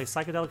 80s. They could play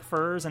Psychedelic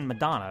Furs and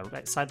Madonna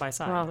side by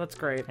side. Wow, that's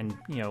great. And,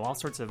 all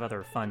sorts of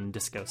other fun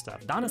disco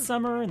stuff. Donna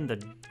Summer and the,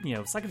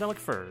 Psychedelic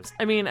Furs.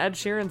 I mean, Ed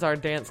Sheeran's our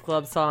Dance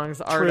Club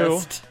Songs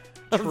artist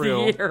of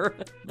the year.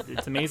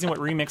 It's amazing what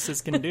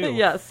remixes can do.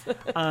 Yes.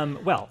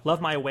 Love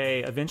My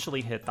Way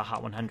eventually hit the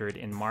Hot 100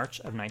 in March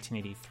of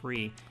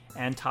 1983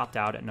 and topped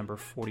out at number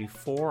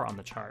 44 on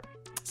the chart.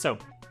 So,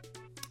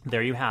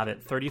 there you have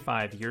it.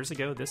 35 years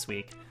ago this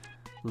week,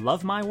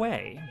 Love My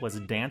Way was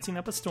dancing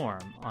up a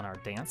storm on our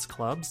Dance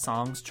Club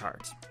Songs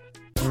chart.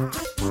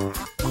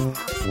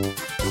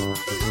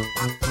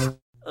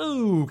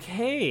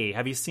 Okay,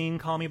 have you seen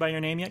Call Me By Your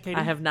Name yet, Katie?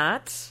 I have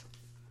not.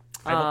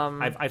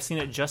 I've seen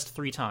it just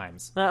 3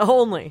 times.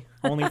 Only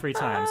 3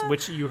 times,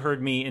 which you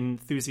heard me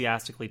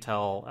enthusiastically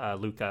tell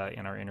Luca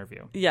in our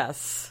interview.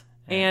 Yes.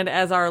 And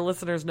as our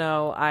listeners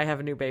know, I have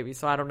a new baby,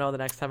 so I don't know the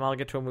next time I'll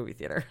get to a movie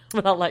theater,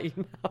 but I'll let you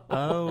know.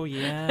 Oh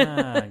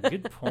yeah,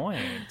 good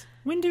point.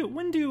 When do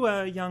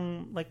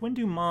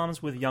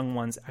moms with young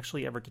ones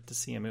actually ever get to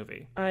see a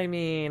movie? I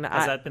mean,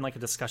 has that been like a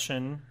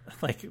discussion?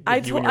 Like, with I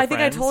you and your think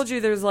friends? I told you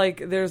there's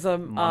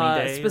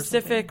a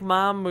specific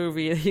mom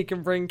movie that you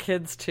can bring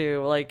kids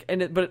to,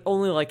 but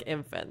only like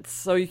infants.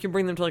 So you can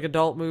bring them to like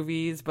adult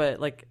movies, but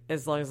like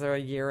as long as they're a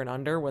year and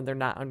under, when they're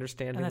not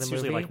understanding and that's the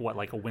movie. Usually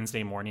like a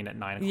Wednesday morning at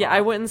 9:00. Yeah,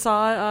 I went and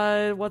saw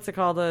A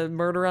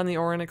Murder on the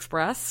Orient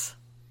Express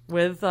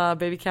with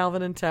baby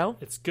Calvin in tow.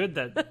 It's good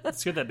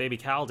that baby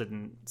Cal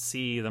didn't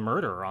see the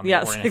murder on the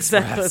Orient Express. Yes,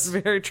 exactly. It's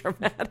very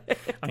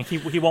traumatic. I mean,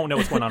 he won't know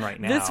what's going on right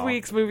now. This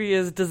week's movie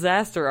is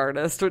Disaster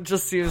Artist, which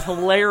just seems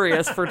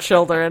hilarious for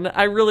children.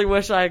 I really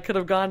wish I could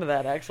have gone to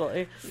that,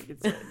 actually.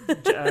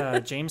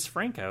 It's James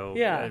Franco.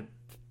 Yeah.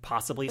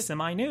 Possibly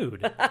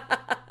semi-nude.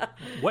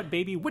 What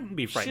baby wouldn't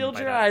be frightened Shield by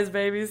your that? eyes,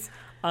 babies.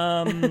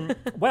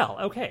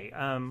 Okay.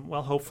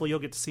 Hopefully you'll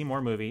get to see more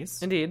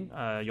movies. Indeed.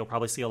 You'll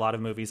probably see a lot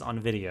of movies on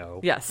video.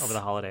 Yes. Over the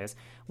holidays.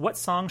 What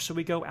song should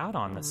we go out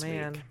on this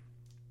week?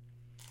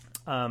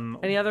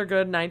 Any other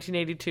good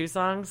 1982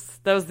 songs?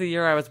 That was the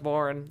year I was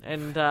born,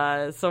 and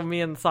so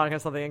me and the song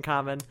have something in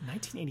common.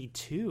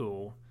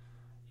 1982?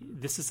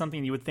 This is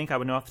something you would think I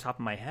would know off the top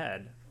of my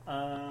head.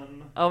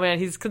 Oh man,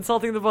 he's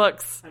consulting the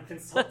books. I'm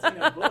consulting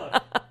a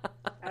book,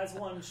 as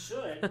one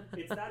should.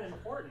 It's that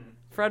important.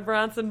 Fred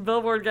Bronson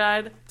Billboard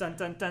Guide. Dun,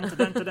 dun, dun,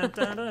 dun, dun, dun, dun,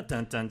 dun,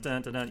 dun,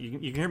 dun, dun, dun. You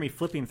can hear me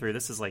flipping through.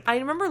 This is like... I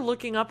remember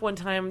looking up one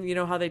time, you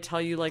know how they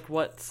tell you like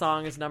what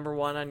song is number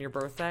 1 on your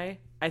birthday?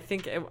 I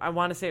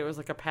want to say it was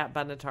like a Pat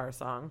Benatar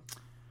song.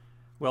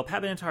 Well,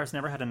 Pat Benatar's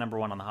never had a number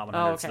 1 on the Hot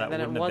 100, Oh, okay. so that Then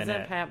wouldn't it have been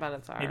wasn't it. Pat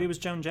Benatar. Maybe it was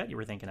Joan Jett you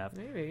were thinking of.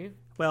 Maybe.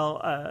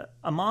 Well,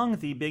 among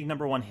the big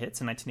number 1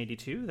 hits in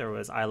 1982, there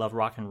was I Love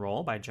Rock and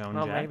Roll by Joan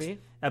Jett. Maybe.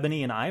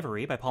 Ebony and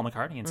Ivory by Paul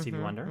McCartney and Stevie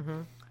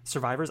Wonder.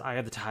 Survivor's Eye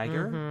of the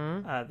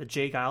Tiger. The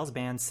Jay Giles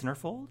Band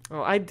Centerfold.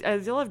 Oh, I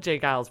love Jay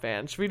Giles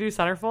Band. Should we do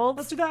Centerfold?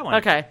 Let's do that one.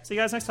 Okay. See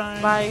you guys next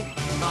time. Bye.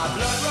 My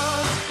blood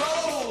runs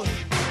cold.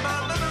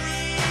 My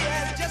memory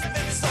has just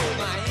been sold.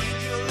 My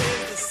angel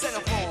is the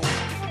centerfold.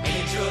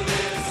 Angel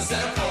is the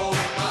centerfold.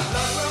 My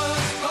blood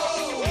runs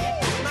cold.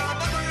 My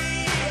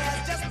memory has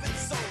just been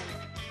sold.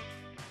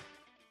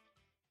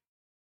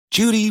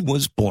 Judy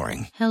was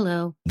boring.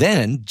 Hello.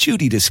 Then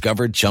Judy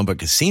discovered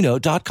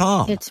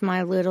ChumbaCasino.com. It's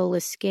my little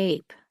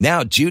escape.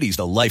 Now Judy's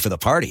the life of the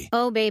party.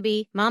 Oh,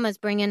 baby, mama's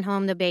bringing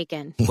home the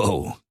bacon.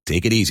 Whoa,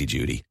 take it easy,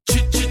 Judy.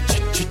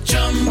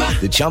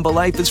 The Chumba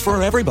life is for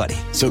everybody.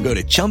 So go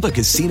to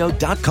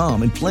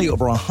ChumbaCasino.com and play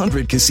over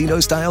 100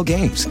 casino-style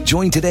games.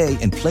 Join today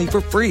and play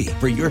for free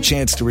for your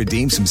chance to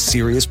redeem some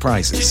serious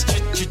prizes.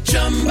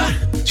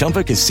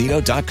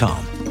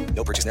 ChumbaCasino.com.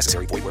 No purchase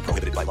necessary. Void where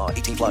prohibited by law.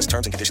 18+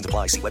 terms and conditions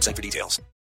apply. See website for details.